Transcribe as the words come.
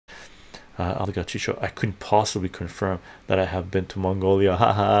I'll got chycho. I couldn't possibly confirm that I have been to Mongolia.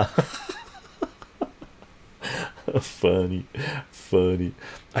 Haha. Funny, funny.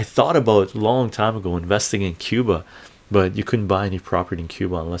 I thought about a long time ago investing in Cuba, but you couldn't buy any property in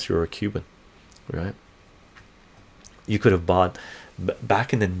Cuba unless you were a Cuban, right? You could have bought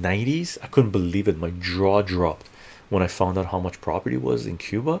back in the 90s. I couldn't believe it. My jaw dropped when I found out how much property was in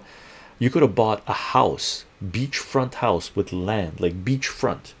Cuba. You could have bought a house, beachfront house with land, like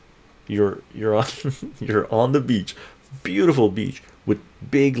beachfront. You're on you're on the beach, beautiful beach with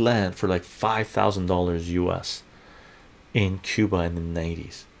big land for like $5,000 US in Cuba in the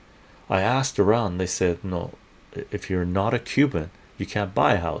 90s. I asked around, they said no, if you're not a Cuban, you can't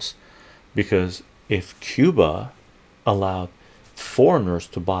buy a house, because if Cuba allowed foreigners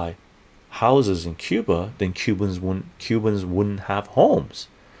to buy houses in Cuba, then Cubans wouldn't have homes.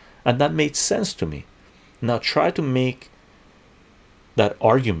 And that made sense to me. Now try to make that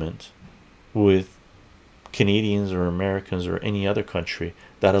argument with Canadians or Americans or any other country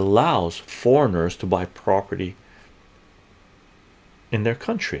that allows foreigners to buy property in their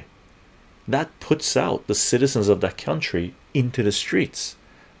country. That puts out the citizens of that country into the streets,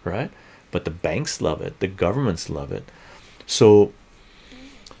 right? But the banks love it, the governments love it. So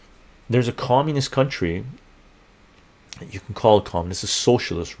there's a communist country, you can call it communist, it's a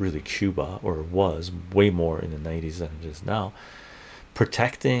socialist, really, Cuba, or was way more in the 90s than it is now,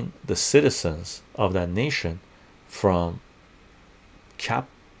 protecting the citizens of that nation from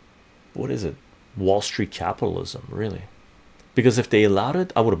what is it, Wall Street capitalism, really. Because if they allowed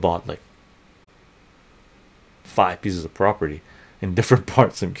it, I would have bought like 5 pieces of property in different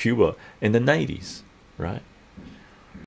parts in Cuba in the 90s, right?